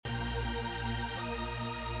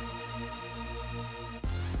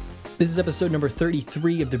This is episode number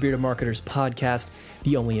 33 of the Bearded Marketers podcast,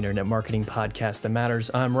 the only internet marketing podcast that matters.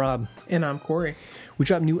 I'm Rob. And I'm Corey. We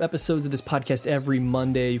drop new episodes of this podcast every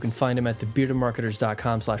Monday. You can find them at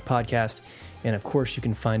thebeardedmarketers.com/podcast. And of course, you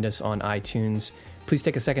can find us on iTunes. Please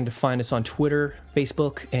take a second to find us on Twitter,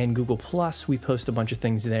 Facebook, and Google+. We post a bunch of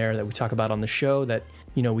things there that we talk about on the show that,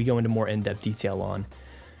 we go into more in-depth detail on.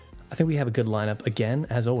 I think we have a good lineup, again,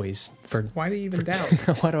 as always. Why do you even doubt?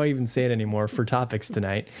 Why do I even say it anymore? For topics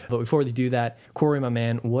tonight. But before we do that, Corey, my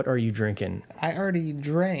man, what are you drinking? I already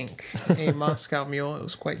drank a Moscow Mule. It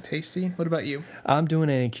was quite tasty. What about you? I'm doing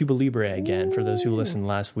a Cuba Libre again. For those who listened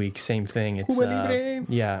last week, same thing. It's Cuba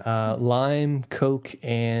Libre. Lime, Coke,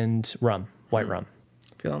 and rum. White rum.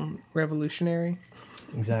 Feeling revolutionary?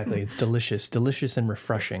 Exactly. It's delicious and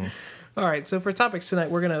refreshing. All right, so for topics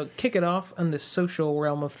tonight, we're going to kick it off on the social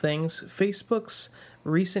realm of things. Facebook's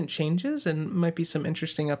recent changes and might be some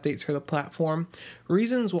interesting updates for the platform.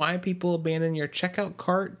 Reasons why people abandon your checkout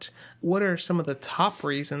cart. What are some of the top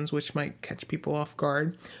reasons which might catch people off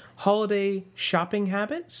guard? Holiday shopping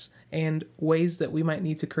habits and ways that we might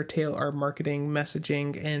need to curtail our marketing,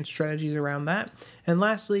 messaging, and strategies around that. And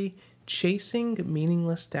lastly, chasing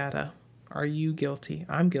meaningless data. Are you guilty?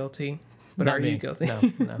 I'm guilty. But Not are me. you guilty? No.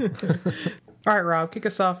 All right, Rob, kick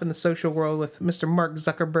us off in the social world with Mr. Mark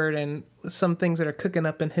Zuckerberg and some things that are cooking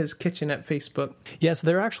up in his kitchen at Facebook. Yeah, so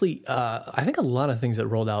there are actually, I think, a lot of things that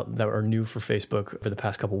rolled out that are new for Facebook for the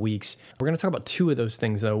past couple weeks. We're going to talk about two of those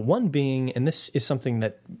things, though. One being, and this is something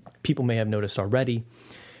that people may have noticed already,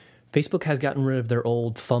 Facebook has gotten rid of their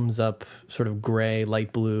old thumbs up, sort of gray,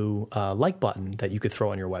 light blue like button that you could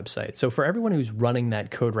throw on your website. So for everyone who's running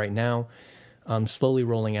that code right now, slowly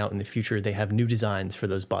rolling out in the future, they have new designs for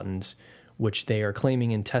those buttons, which they are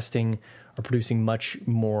claiming and testing are producing much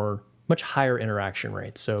higher interaction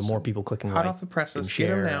rates. So more people clicking hot like off the presses, and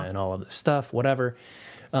share now. and all of this stuff, whatever.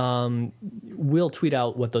 We'll tweet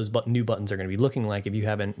out what those new buttons are going to be looking like if you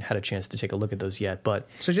haven't had a chance to take a look at those yet. But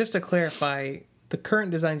so just to clarify, the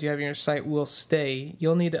current designs you have on your site will stay.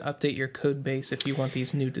 You'll need to update your code base if you want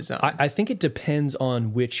these new designs. I think it depends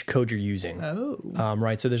on which code you're using. Oh.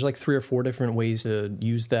 Right. So there's like 3 or 4 different ways to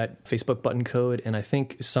use that Facebook button code, and I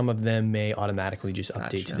think some of them may automatically just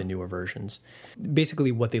update to the newer versions.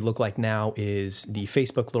 Basically, what they look like now is the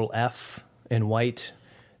Facebook little F in white,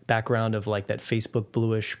 background of like that Facebook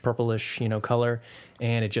bluish, purplish, color,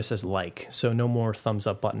 and it just says like. So no more thumbs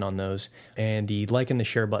up button on those. And the like and the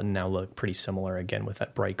share button now look pretty similar again with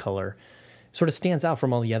that bright color. Sort of stands out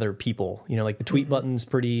from all the other people. Like the tweet button's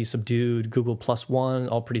pretty subdued, Google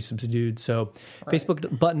 +1, all pretty subdued. So right.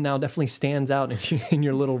 Facebook button now definitely stands out in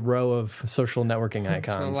your little row of social networking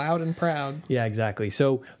icons. So loud and proud. Yeah, exactly.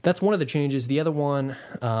 So that's one of the changes. The other one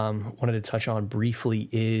wanted to touch on briefly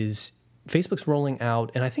is Facebook's rolling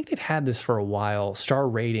out, and I think they've had this for a while, star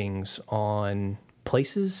ratings on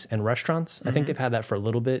places and restaurants. I think they've had that for a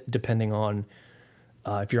little bit, depending on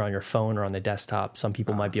if you're on your phone or on the desktop. Some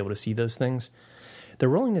people might be able to see those things. They're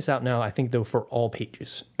rolling this out now, I think, though, for all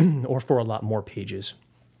pages or for a lot more pages.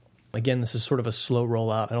 Again, this is sort of a slow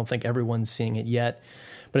rollout. I don't think everyone's seeing it yet,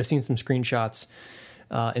 but I've seen some screenshots.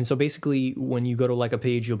 And so basically, when you go to like a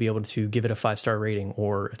page, you'll be able to give it a 5-star rating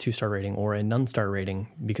or a 2-star rating or a none-star rating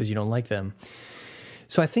because you don't like them.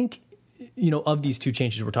 So I think, of these two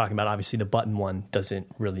changes we're talking about, obviously the button one doesn't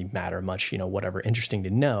really matter much, whatever, interesting to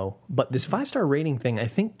know. But this 5-star rating thing, I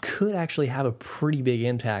think, could actually have a pretty big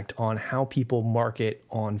impact on how people market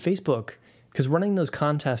on Facebook. Because running those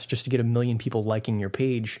contests just to get 1 million people liking your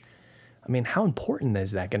page, I mean, how important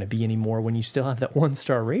is that going to be anymore when you still have that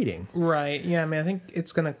 1-star rating? Right. Yeah, I think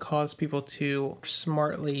it's going to cause people to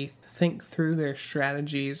smartly think through their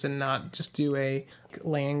strategies and not just do a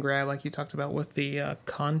land grab like you talked about with the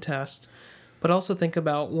contest, but also think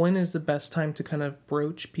about when is the best time to kind of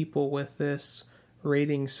broach people with this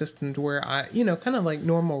rating system to where kind of like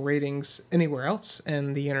normal ratings anywhere else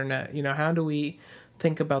in the internet. How do we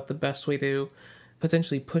think about the best way to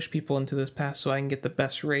potentially push people into this path so I can get the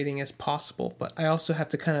best rating as possible? But I also have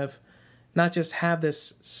to kind of not just have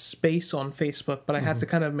this space on Facebook, but I have to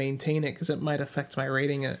kind of maintain it because it might affect my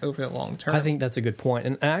rating over the long term. I think that's a good point.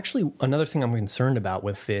 And actually, another thing I'm concerned about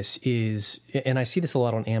with this is, and I see this a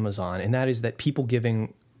lot on Amazon, and that is that people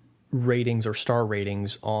giving ratings or star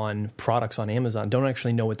ratings on products on Amazon don't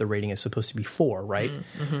actually know what the rating is supposed to be for, right?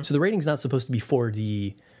 So the rating's not supposed to be for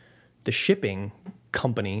the shipping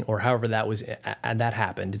company or however that was that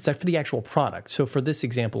happened. It's for the actual product. So for this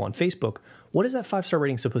example on Facebook, what is that 5-star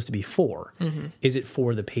rating supposed to be for? Mm-hmm. Is it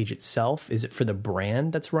for the page itself? Is it for the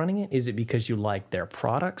brand that's running it? Is it because you like their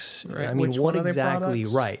products? Right. I mean, what exactly?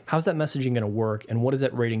 Products? Right. How's that messaging going to work? And what is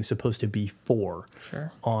that rating supposed to be for?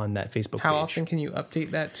 Sure. On that Facebook page? How often can you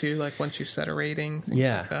update that too? Like once you set a rating?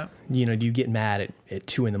 Yeah. Like that? You know, do you get mad at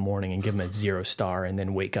 2 a.m. and give them a 0 star and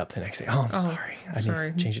then wake up the next day? Oh, I'm sorry. I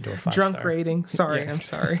need to change it to a 5 Drunk star. rating. Sorry. Yeah. I'm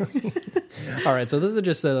sorry. All right. So those are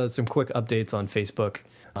just some quick updates on Facebook.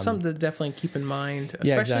 Something to definitely keep in mind,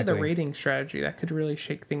 especially the rating strategy. That could really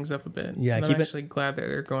shake things up a bit. Yeah, and I'm actually glad that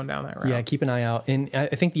they're going down that route. Yeah, keep an eye out. And I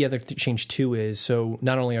think the other change too is, so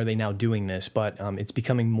not only are they now doing this, but it's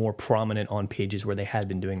becoming more prominent on pages where they had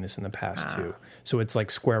been doing this in the past too. So it's like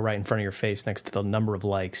square right in front of your face next to the number of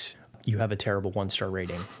likes. You have a terrible 1-star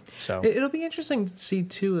rating. So it'll be interesting to see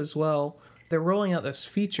too as well. They're rolling out this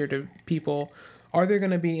feature to people. Are there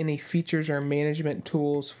going to be any features or management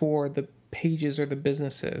tools for the pages or the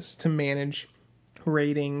businesses to manage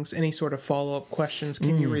ratings, any sort of follow-up questions?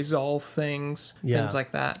 Can you resolve things, things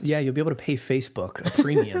like that? Yeah, you'll be able to pay Facebook a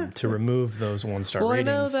premium to remove those 1-star ratings. Well, I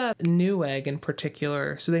know that Newegg in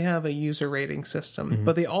particular, so they have a user rating system,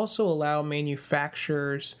 but they also allow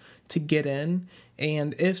manufacturers to get in,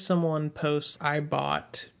 and if someone posts, I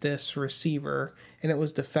bought this receiver and it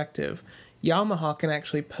was defective, Yamaha can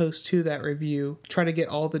actually post to that review, try to get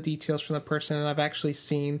all the details from the person, and I've actually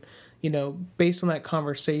seen, based on that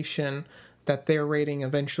conversation, that their rating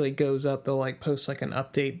eventually goes up. They'll post an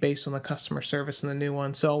update based on the customer service and the new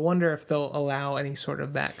one. So I wonder if they'll allow any sort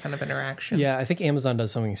of that kind of interaction. Yeah, I think Amazon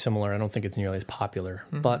does something similar. I don't think it's nearly as popular.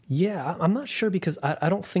 But yeah, I'm not sure because I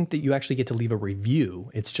don't think that you actually get to leave a review.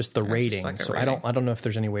 It's just the rating. So rating. I don't know if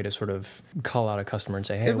there's any way to sort of call out a customer and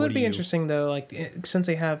say, hey, it would be interesting though, since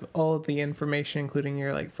they have all of the information, including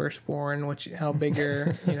your firstborn, how big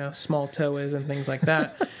your small toe is and things like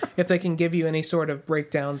that. If they can give you any sort of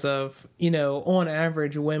breakdowns of, on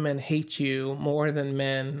average, women hate you more than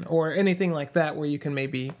men, or anything like that, where you can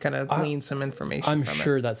maybe kind of glean some information I'm from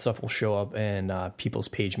sure that stuff will show up in people's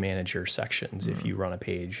page manager sections if you run a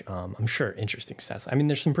page. I'm sure interesting stats. I mean,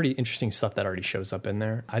 there's some pretty interesting stuff that already shows up in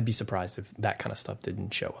there. I'd be surprised if that kind of stuff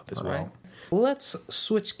didn't show up as well. Right. Let's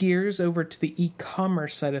switch gears over to the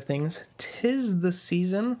e-commerce side of things. 'Tis the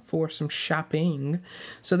season for some shopping.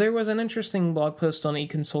 So there was an interesting blog post on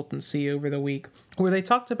eConsultancy over the week where they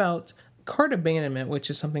talked about cart abandonment,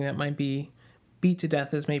 which is something that might be beat to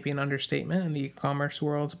death is maybe an understatement in the e-commerce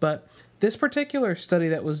world. But this particular study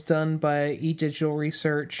that was done by eDigital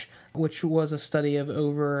Research, which was a study of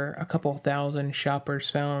over a couple thousand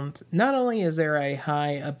shoppers, found not only is there a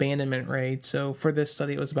high abandonment rate, so for this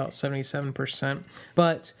study it was about 77%,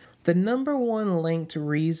 but the number one linked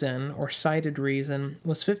reason or cited reason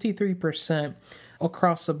was 53%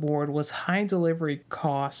 across the board was high delivery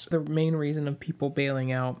costs, the main reason of people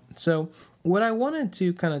bailing out. So what I wanted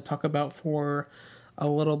to kind of talk about for a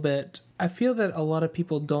little bit, I feel that a lot of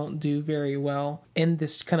people don't do very well in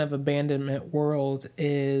this kind of abandonment world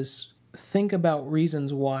is think about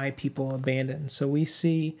reasons why people abandon. So we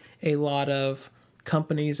see a lot of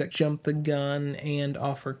companies that jump the gun and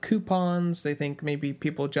offer coupons. They think maybe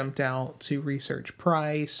people jumped out to research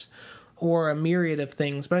price or a myriad of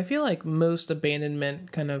things. But I feel like most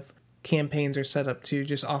abandonment kind of campaigns are set up to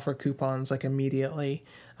just offer coupons immediately.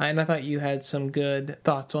 And I thought you had some good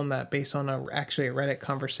thoughts on that based on actually a Reddit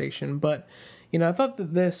conversation. But, I thought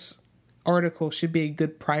that this article should be a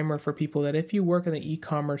good primer for people that if you work in the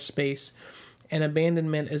e-commerce space and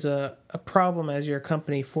abandonment is a problem as your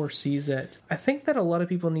company foresees it, I think that a lot of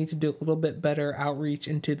people need to do a little bit better outreach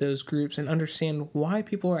into those groups and understand why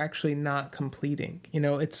people are actually not completing.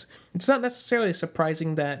 It's not necessarily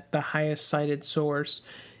surprising that the highest cited source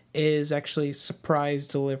is actually surprise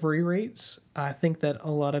delivery rates. I think that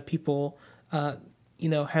a lot of people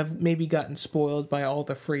have maybe gotten spoiled by all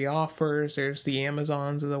the free offers. There's the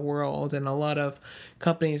Amazons of the world, and a lot of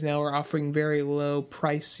companies now are offering very low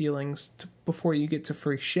price ceilings before you get to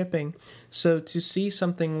free shipping. So to see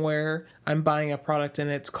something where I'm buying a product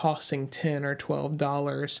and it's costing $10 or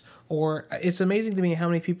 $12, or it's amazing to me how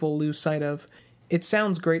many people lose sight of, it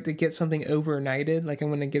sounds great to get something overnighted, like I'm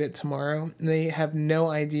going to get it tomorrow, and they have no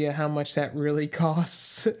idea how much that really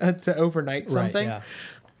costs to overnight something. Right, yeah.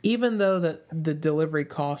 Even though the delivery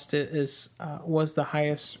cost was the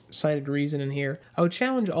highest cited reason in here, I would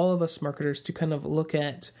challenge all of us marketers to kind of look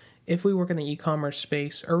at if we work in the e-commerce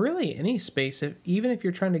space, or really any space, even if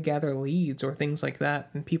you're trying to gather leads or things like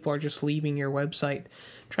that, and people are just leaving your website,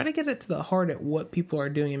 try to get it to the heart at what people are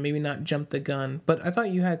doing and maybe not jump the gun. But I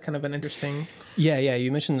thought you had kind of an interesting... Yeah.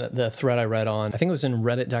 You mentioned the thread I read on, I think it was in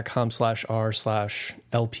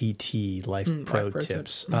reddit.com/r/LPT, Life Pro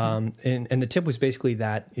Tips. And the tip was basically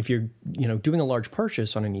that if you're, doing a large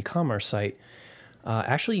purchase on an e-commerce site,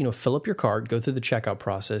 actually, fill up your cart, go through the checkout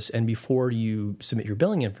process, and before you submit your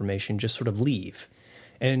billing information, just sort of leave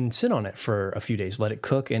and sit on it for a few days, let it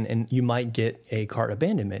cook, and you might get a cart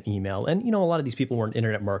abandonment email. And, a lot of these people weren't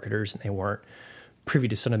internet marketers and they weren't privy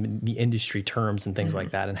to some of the industry terms and things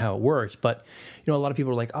like that and how it works. But, a lot of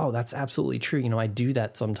people are like, oh, that's absolutely true. I do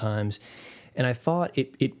that sometimes. And I thought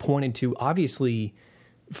it pointed to, obviously,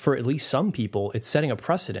 for at least some people, it's setting a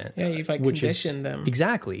precedent. Yeah, you've conditioned them.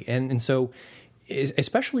 Exactly. And so,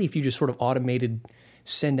 especially if you just sort of automated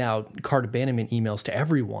send out cart abandonment emails to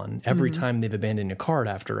everyone every time they've abandoned a cart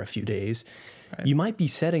after a few days, you might be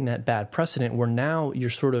setting that bad precedent where now you're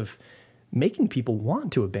sort of making people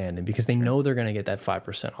want to abandon because they know they're going to get that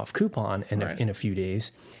 5% off coupon in a few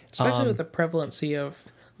days. Especially with the prevalency of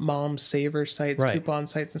mom saver sites, coupon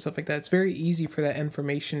sites, and stuff like that. It's very easy for that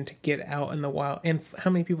information to get out in the wild. And how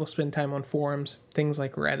many people spend time on forums, things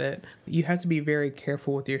like Reddit? You have to be very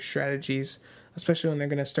careful with your strategies, especially when they're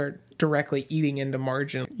going to start directly eating into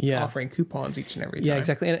margin, offering coupons each and every time. Yeah,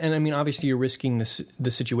 exactly. And I mean, obviously, you're risking the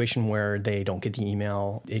situation where they don't get the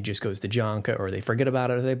email, it just goes to junk, or they forget about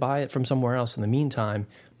it, or they buy it from somewhere else in the meantime.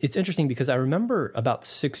 It's interesting because I remember about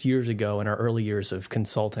 6 years ago in our early years of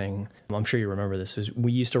consulting, I'm sure you remember this, is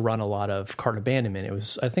we used to run a lot of cart abandonment. It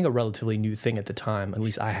was, I think, a relatively new thing at the time. At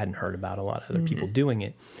least I hadn't heard about a lot of other people doing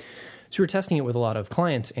it. So we were testing it with a lot of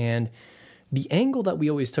clients, and the angle that we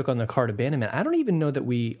always took on the cart abandonment, I don't even know that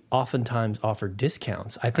we oftentimes offered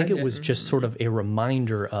discounts. I think it was just sort of a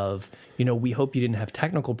reminder of, we hope you didn't have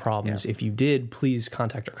technical problems. If you did, please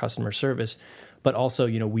contact our customer service. But also,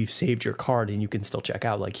 we've saved your cart and you can still check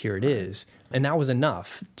out, like, here it is. And that was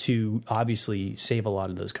enough to obviously save a lot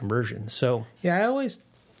of those conversions. So yeah, I always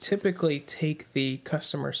typically take the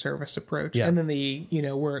customer service approach and then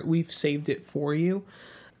where we've saved it for you.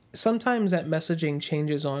 Sometimes that messaging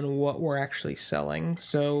changes on what we're actually selling.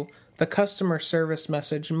 So the customer service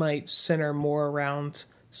message might center more around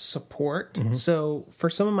support. So for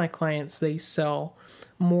some of my clients, they sell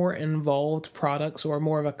more involved products or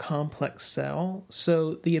more of a complex sell.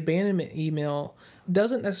 So the abandonment email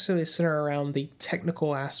doesn't necessarily center around the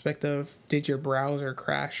technical aspect of did your browser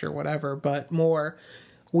crash or whatever, but more,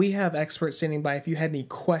 we have experts standing by if you had any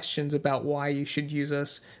questions about why you should use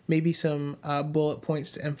us, maybe some bullet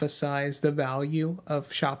points to emphasize the value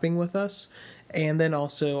of shopping with us, and then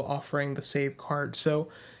also offering the save card. So,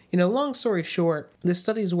 long story short, this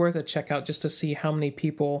study is worth a check out just to see how many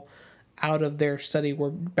people out of their study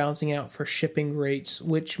were bouncing out for shipping rates,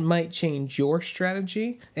 which might change your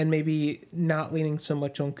strategy and maybe not leaning so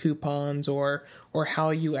much on coupons or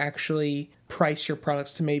how you actually price your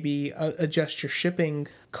products to maybe adjust your shipping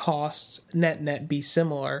costs, net be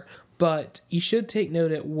similar. But you should take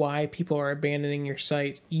note at why people are abandoning your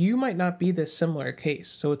site. You might not be this similar case,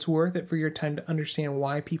 so it's worth it for your time to understand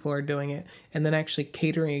why people are doing it and then actually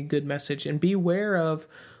catering a good message, and be aware of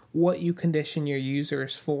what you condition your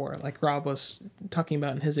users for. Like Rob was talking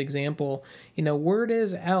about in his example, word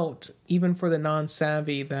is out, even for the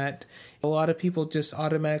non-savvy, that a lot of people just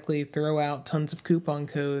automatically throw out tons of coupon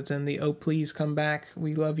codes and the, oh, please come back,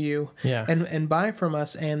 we love you, and buy from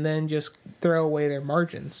us, and then just throw away their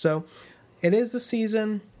margins. So it is the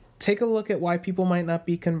season. Take a look at why people might not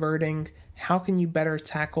be converting. How can you better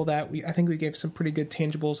tackle that? I think we gave some pretty good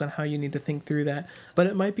tangibles on how you need to think through that. But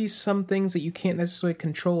it might be some things that you can't necessarily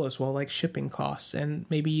control as well, like shipping costs, and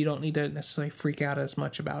maybe you don't need to necessarily freak out as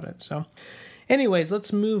much about it. So anyways,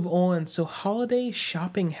 let's move on. So holiday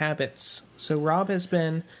shopping habits. So Rob has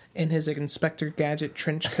been in his Inspector Gadget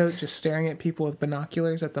trench coat just staring at people with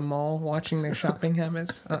binoculars at the mall watching their shopping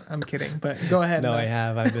habits. I'm kidding, but go ahead. No, I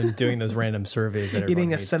have. I've been doing those random surveys that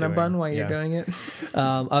eating a Cinnabon while you're doing it.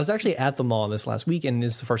 I was actually at the mall this last week, and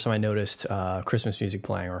this is the first time I noticed Christmas music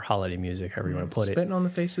playing, or holiday music, however you want to put it. Spitting on the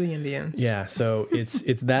face of the Indians. Yeah, so it's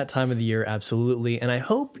that time of the year, absolutely. And I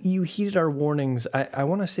hope you heeded our warnings. I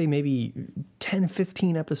want to say maybe 10,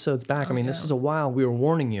 15 episodes back. This is a while. We were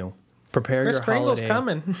warning you. Prepare your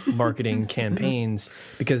holiday marketing campaigns,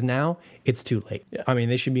 because now it's too late.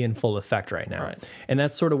 They should be in full effect right now. Right. And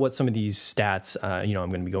that's sort of what some of these stats, I'm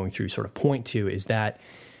going to be going through sort of point to, is that,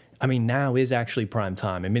 now is actually prime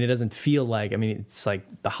time. It doesn't feel like, it's like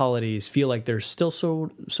the holidays feel like they're still so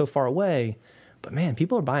far away, but man,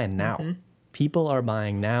 people are buying now. People are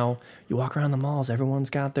buying now. You walk around the malls, everyone's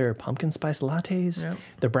got their pumpkin spice lattes,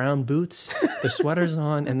 their brown boots, their sweaters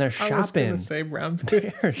on, and they're shopping. I was going to say brown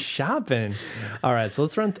boots. They're shopping. All right, so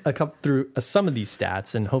let's run through some of these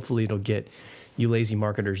stats, and hopefully it'll get you lazy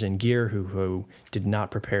marketers in gear who did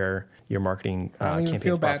not prepare your marketing campaigns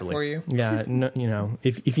feel properly. Bad for you. Yeah, no,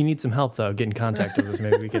 if you need some help, though, get in contact with us.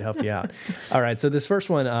 Maybe we could help you out. All right, so this first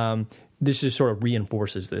one, this just sort of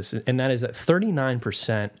reinforces this, and that is that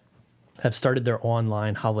 39% have started their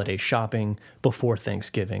online holiday shopping before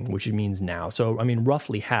Thanksgiving, which means now. So, I mean,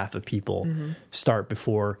 roughly half of people start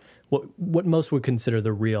before what most would consider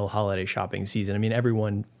the real holiday shopping season. I mean,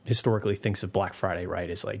 everyone historically thinks of Black Friday, right?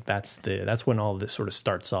 It's like that's when all of this sort of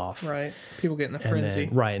starts off. Right. People get in a frenzy.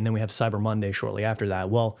 And then we have Cyber Monday shortly after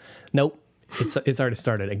that. Well, nope. It's already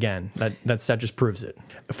started again. That just proves it.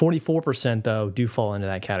 44% though do fall into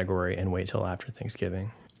that category and wait till after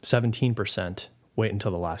Thanksgiving. 17% wait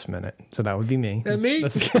until the last minute. So that would be me.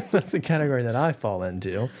 That's the category that I fall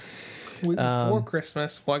into. Week before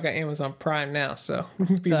Christmas. Well, I got Amazon Prime now, so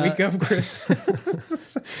it'll be week of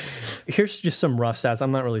Christmas. Here's just some rough stats.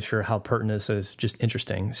 I'm not really sure how pertinent this is. Just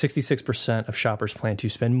interesting. 66% of shoppers plan to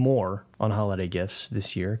spend more on holiday gifts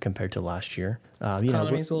this year compared to last year.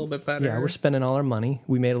 Economy's a little bit better. Yeah, we're spending all our money.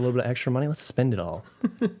 We made a little bit of extra money. Let's spend it all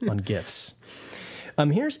on gifts.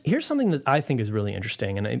 Here's something that I think is really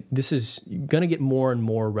interesting, and this is going to get more and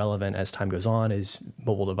more relevant as time goes on, as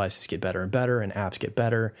mobile devices get better and better and apps get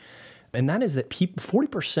better. And that is that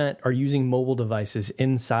 40% are using mobile devices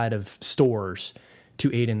inside of stores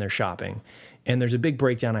to aid in their shopping. And there's a big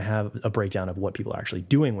breakdown. I have a breakdown of what people are actually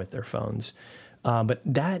doing with their phones. But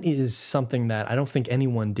that is something that I don't think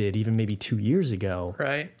anyone did even maybe 2 years ago.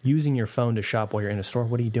 Right. Using your phone to shop while you're in a store.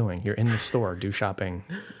 What are you doing? You're in the store. Do shopping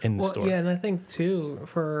in the store. Yeah, and I think too,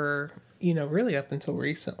 for, really up until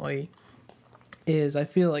recently, is I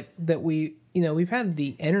feel like that we've had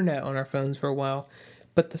the internet on our phones for a while,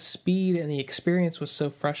 but the speed and the experience was so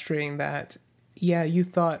frustrating that, yeah, you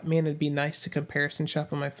thought, man, it'd be nice to comparison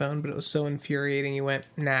shop on my phone, but it was so infuriating. You went,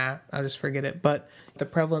 nah, I'll just forget it. But the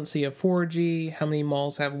prevalency of 4G, how many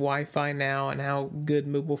malls have Wi-Fi now, and how good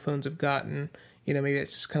mobile phones have gotten, maybe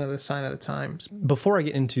it's just kind of the sign of the times. Before I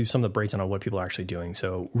get into some of the breakdown on what people are actually doing,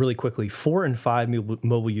 so really quickly, 4 in 5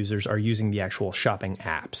 mobile users are using the actual shopping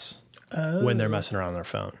apps when they're messing around on their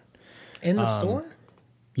phone. In the store?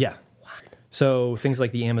 Yeah. So things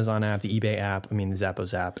like the Amazon app, the eBay app, the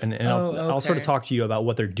Zappos app, and I'll sort of talk to you about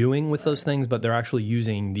what they're doing with those things, but they're actually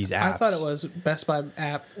using these apps. I thought it was Best Buy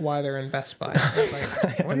app while they're in Best Buy. I was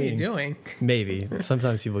like, what are you doing? Maybe.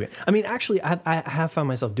 Sometimes people get... actually, I have found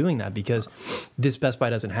myself doing that because this Best Buy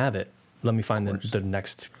doesn't have it. Let me find the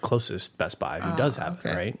next closest Best Buy who does have it,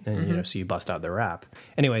 right? And, so you bust out their app.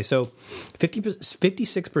 Anyway, so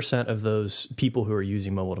 56% of those people who are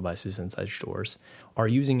using mobile devices inside stores are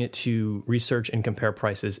using it to research and compare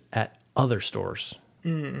prices at other stores.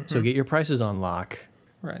 Mm-hmm. So get your prices on lock.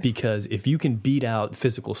 Right. Because if you can beat out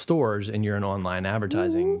physical stores and you're an online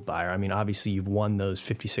advertising buyer, obviously you've won those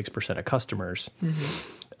 56% of customers.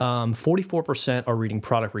 Mm-hmm. 44% are reading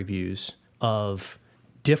product reviews of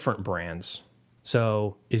different brands.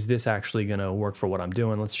 So is this actually going to work for what I'm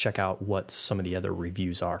doing? Let's check out what some of the other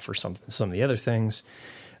reviews are for some of the other things.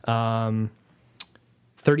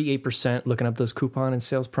 38% looking up those coupon and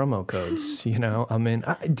sales promo codes.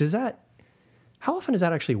 How often does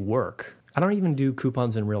that actually work? I don't even do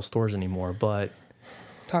coupons in real stores anymore, but...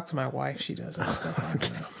 Talk to my wife. She does that stuff. I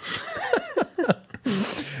don't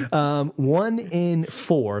know. 1 in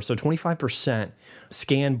 4, so 25%,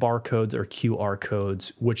 scan barcodes or QR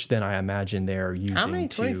codes, which then I imagine they're using. How many?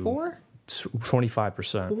 24?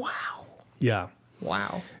 25%. Wow. Yeah.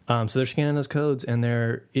 Wow. So they're scanning those codes, and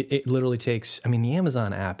it literally takes. The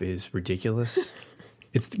Amazon app is ridiculous.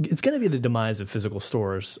 It's going to be the demise of physical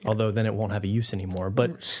stores, although then it won't have a use anymore.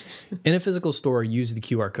 But in a physical store, use the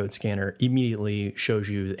QR code scanner. Immediately shows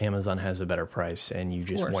you that Amazon has a better price, and you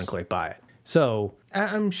just one click buy it. So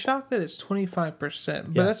I'm shocked that it's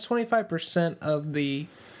 25%, but that's 25% of the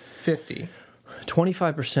 50.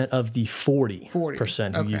 25% of the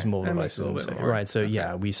 40% who use mobile devices. Right. So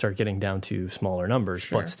we start getting down to smaller numbers,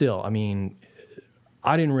 but still,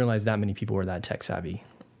 I didn't realize that many people were that tech savvy.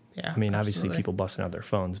 Yeah. Obviously people busting out their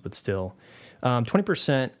phones, but still.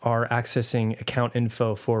 20% are accessing account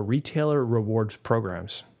info for retailer rewards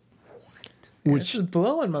programs. Which is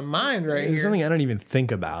blowing my mind right here. It's something I don't even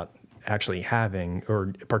think about actually having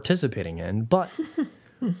or participating in, but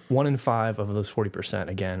 1 in 5 of those 40%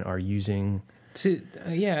 again are using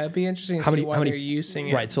it'd be interesting to see why they're using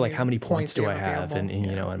it. Right, so like how many points do I have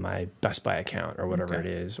in my Best Buy account or whatever it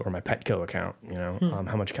is, or my Petco account,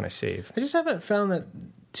 how much can I save? I just haven't found that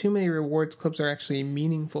too many rewards clips are actually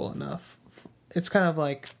meaningful enough. It's kind of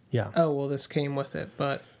like, oh, well, this came with it,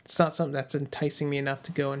 but it's not something that's enticing me enough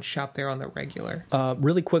to go and shop there on the regular.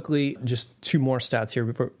 Really quickly, just 2 more stats here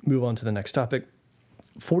before we move on to the next topic.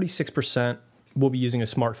 46% will be using a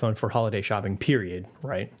smartphone for holiday shopping, period,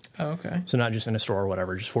 right? Oh, okay. So not just in a store or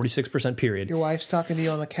whatever, just 46% period. Your wife's talking to you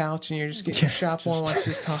on the couch and you're just getting your shop on while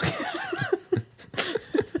she's talking.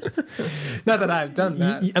 Not that I've done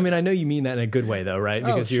that. I mean, I know you mean that in a good way, though, right?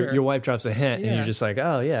 Because sure. your wife drops a hint and you're just like,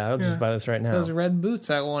 oh, yeah, I'll just buy this right now. Those red boots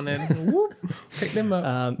I wanted. Whoop, pick them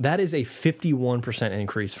up. That is a 51%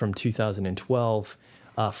 increase from 2012.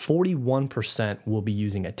 41% will be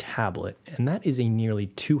using a tablet, and that is a nearly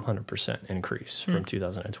 200% increase from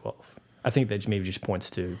 2012. I think that maybe just points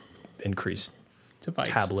to increased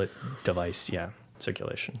tablet device,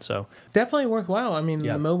 circulation. So definitely worthwhile. I mean,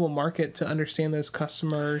 the mobile market, to understand those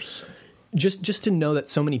customers. Just to know that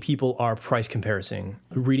so many people are price comparing,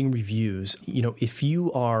 reading reviews. You know, if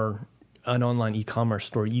you are an online e-commerce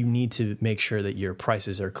store, you need to make sure that your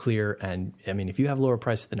prices are clear. And I mean, if you have lower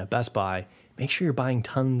prices than at Best Buy, make sure you're buying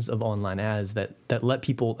tons of online ads that let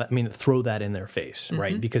people, throw that in their face,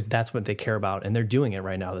 right? Because that's what they care about. And they're doing it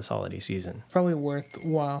right now this holiday season. Probably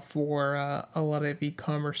worthwhile for a lot of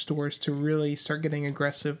e-commerce stores to really start getting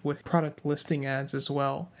aggressive with product listing ads as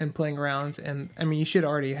well and playing around. And I mean, you should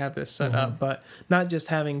already have this set up, but not just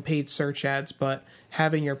having paid search ads, but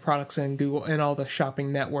having your products in Google and all the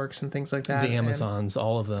shopping networks and things like that. The Amazons,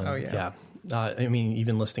 all of them. Oh, yeah. I mean,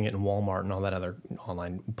 even listing it in Walmart and all that other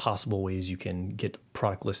online possible ways you can get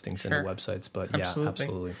product listings into websites. But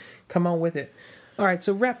absolutely. Come on with it. All right,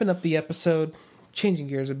 so wrapping up the episode, changing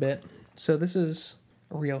gears a bit. So this is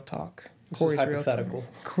real talk. Corey's hypothetical. Real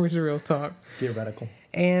talk. Corey's real talk. Theoretical.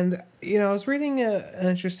 And, I was reading an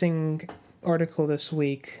interesting article this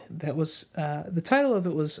week that was, the title of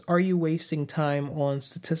it was, Are You Wasting Time on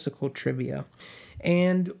Statistical Trivia?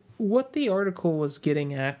 And what the article was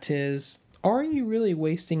getting at is, are you really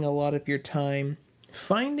wasting a lot of your time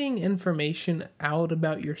finding information out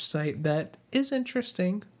about your site that is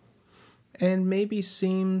interesting and maybe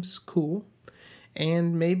seems cool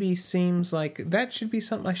and maybe seems like that should be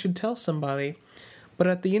something I should tell somebody, but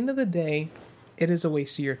at the end of the day, it is a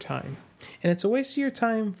waste of your time. And it's a waste of your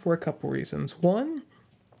time for a couple reasons. One,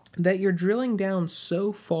 that you're drilling down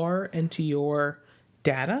so far into your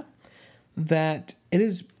data that it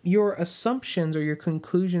is your assumptions or your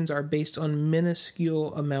conclusions are based on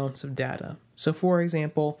minuscule amounts of data. So for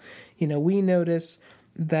example, we notice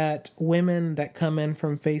that women that come in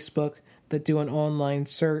from Facebook that do an online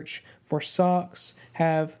search for socks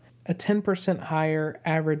have a 10% higher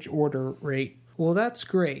average order rate. Well, that's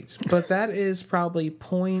great, but that is probably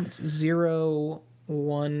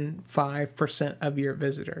 0.015% of your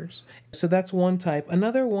visitors. So that's one type.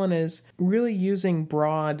 Another one is really using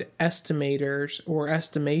broad estimators or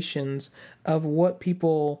estimations of what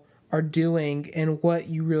people are doing and what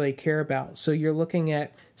you really care about. So you're looking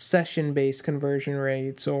at session-based conversion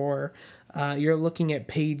rates, or you're looking at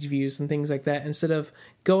page views and things like that, instead of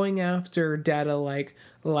going after data like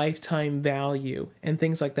lifetime value and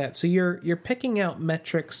things like that. So you're picking out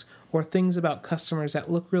metrics or things about customers that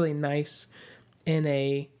look really nice in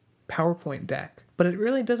a PowerPoint deck, but it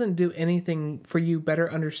really doesn't do anything for you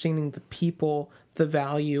better understanding the people, the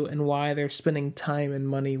value, and why they're spending time and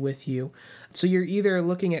money with you. So you're either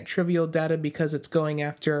looking at trivial data because it's going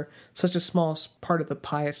after such a small part of the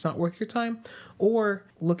pie it's not worth your time, or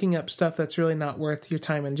looking up stuff that's really not worth your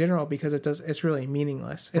time in general because it's really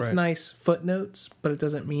meaningless. It's nice footnotes, but it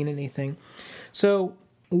doesn't mean anything. So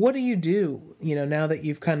what do you do, now that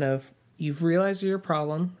you've realized your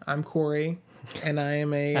problem? I'm Corey. And I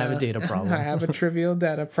am I have a data problem. I have a trivial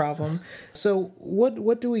data problem. So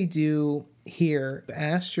what do we do here?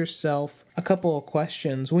 Ask yourself a couple of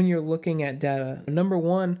questions when you're looking at data. Number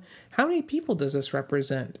one, how many people does this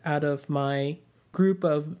represent out of my group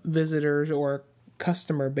of visitors or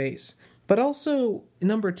customer base? But also,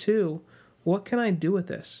 number two, what can I do with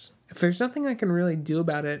this? If there's nothing I can really do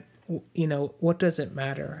about it, what does it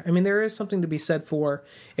matter? I mean, there is something to be said for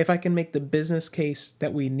if I can make the business case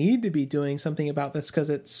that we need to be doing something about this because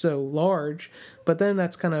it's so large, but then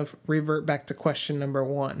that's kind of revert back to question number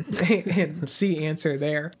one and see answer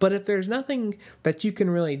there. But if there's nothing that you can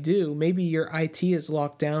really do, maybe your IT is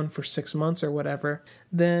locked down for 6 months or whatever,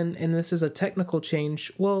 then, and this is a technical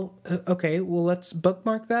change, let's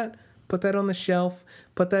bookmark that, put that on the shelf,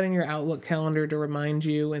 put that in your Outlook calendar to remind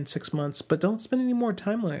you in 6 months, but don't spend any more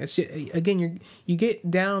time on it. It's just, again, you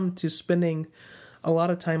get down to spending a lot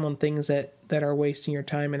of time on things that are wasting your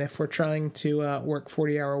time, and if we're trying to work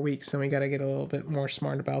 40-hour weeks, then we got to get a little bit more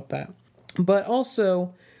smart about that. But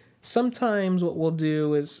also, sometimes what we'll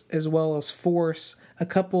do is, as well as force a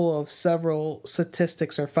couple of several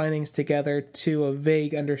statistics or findings together to a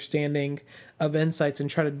vague understanding of insights and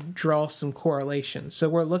try to draw some correlations. So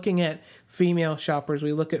we're looking at female shoppers,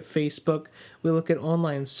 we look at Facebook, we look at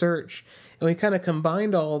online search, and we kind of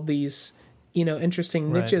combined all of these,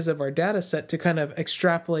 interesting niches of our data set to kind of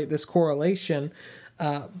extrapolate this correlation.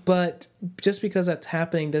 But just because that's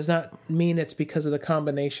happening does not mean it's because of the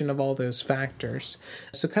combination of all those factors.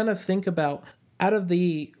 So kind of think about, out of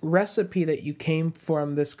the recipe that you came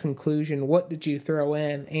from this conclusion, what did you throw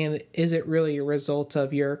in? And is it really a result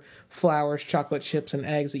of your flours, chocolate chips, and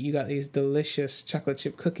eggs that you got these delicious chocolate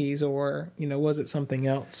chip cookies, or, was it something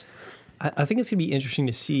else? I think it's going to be interesting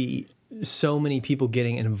to see so many people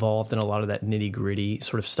getting involved in a lot of that nitty-gritty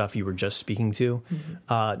sort of stuff you were just speaking to.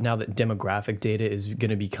 Mm-hmm. Now that demographic data is going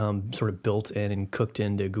to become sort of built in and cooked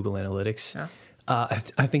into Google Analytics. Yeah.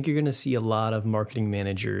 I think you're going to see a lot of marketing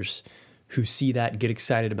managers who see that, get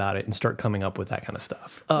excited about it, and start coming up with that kind of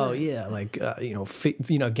stuff. Oh, yeah, like,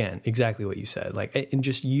 again, exactly what you said. Like, and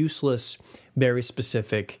just useless, very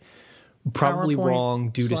specific, probably PowerPoint, wrong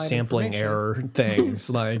due to sampling error things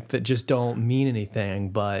like that just don't mean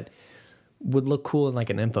anything, but would look cool in like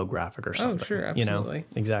an infographic or something. Oh, sure, absolutely.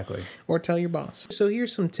 Exactly. Or tell your boss. So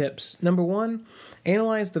here's some tips. Number one,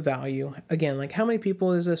 analyze the value. Again, like how many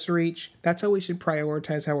people does this reach? That's how we should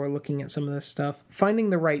prioritize how we're looking at some of this stuff. Finding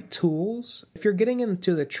the right tools. If you're getting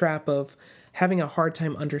into the trap of having a hard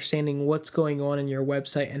time understanding what's going on in your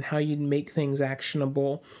website and how you make things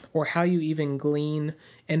actionable, or how you even glean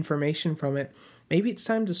information from it, maybe it's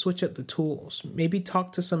time to switch up the tools. Maybe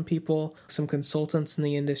talk to some people, some consultants in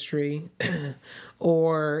the industry,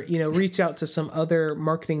 or, reach out to some other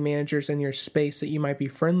marketing managers in your space that you might be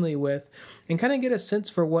friendly with, and kind of get a sense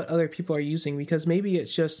for what other people are using, because maybe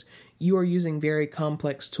it's just you are using very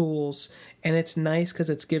complex tools, and it's nice because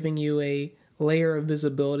it's giving you a layer of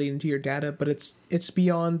visibility into your data, but it's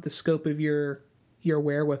beyond the scope of your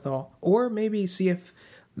wherewithal. Or maybe see if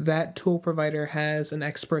that tool provider has an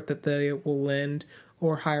expert that they will lend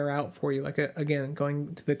or hire out for you. Like, again,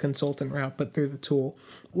 going to the consultant route, but through the tool.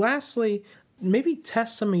 Lastly, maybe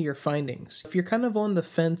test some of your findings. If you're kind of on the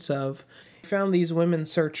fence of, found these women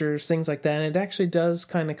searchers, things like that, and it actually does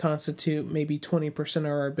kind of constitute maybe 20% of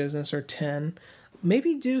our business or 10,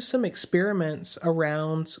 maybe do some experiments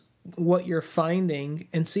around what you're finding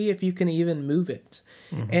and see if you can even move it.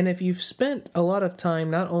 Mm-hmm. And if you've spent a lot of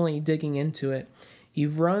time not only digging into it,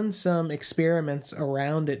 you've run some experiments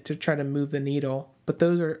around it to try to move the needle, but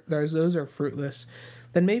those are fruitless,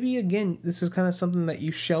 then maybe, again, this is kind of something that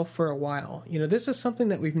you shelf for a while. This is something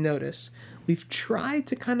that we've noticed. We've tried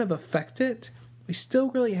to kind of affect it. We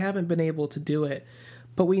still really haven't been able to do it,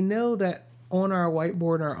 but we know that on our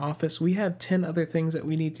whiteboard in our office, we have 10 other things that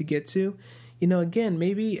we need to get to. Again,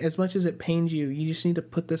 maybe as much as it pains you, you just need to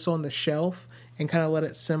put this on the shelf and kind of let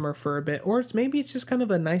it simmer for a bit. Or maybe it's just kind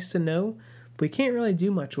of a nice to know, but we can't really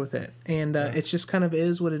do much with it. And it just kind of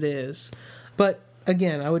is what it is. But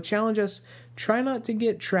again, I would challenge us, try not to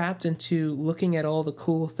get trapped into looking at all the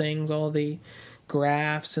cool things, all the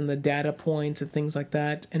graphs and the data points and things like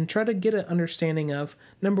that, and try to get an understanding of,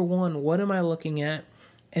 number one, what am I looking at?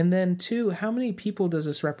 And then 2, how many people does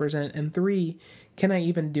this represent? And 3, can I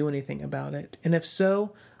even do anything about it? And if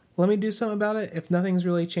so, let me do something about it. If nothing's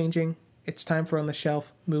really changing, it's time for on the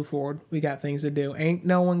shelf, move forward. We got things to do. Ain't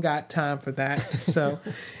no one got time for that. So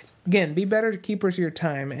again, be better keepers of your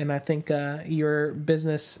time. And I think your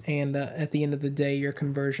business and at the end of the day, your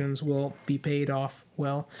conversions will be paid off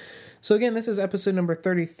well. So again, this is episode number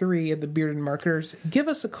 33 of the Bearded Marketers. Give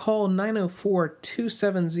us a call,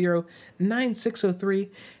 904-270-9603.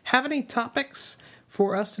 Have any topics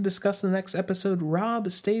for us to discuss in the next episode? Rob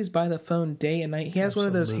stays by the phone day and night. He has one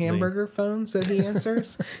of those hamburger phones that he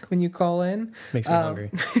answers when you call in. Makes me hungry.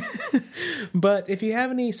 But if you have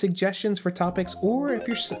any suggestions for topics, or if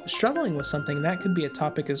you're struggling with something, that could be a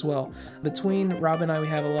topic as well. Between Rob and I, we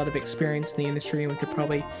have a lot of experience in the industry, and we could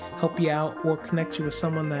probably help you out or connect you with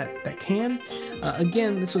someone that can.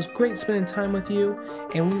 Again, this was great spending time with you,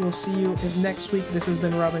 and we will see you next week. This has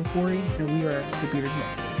been Rob and Corey, and we are the Bearded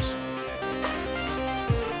Marketers.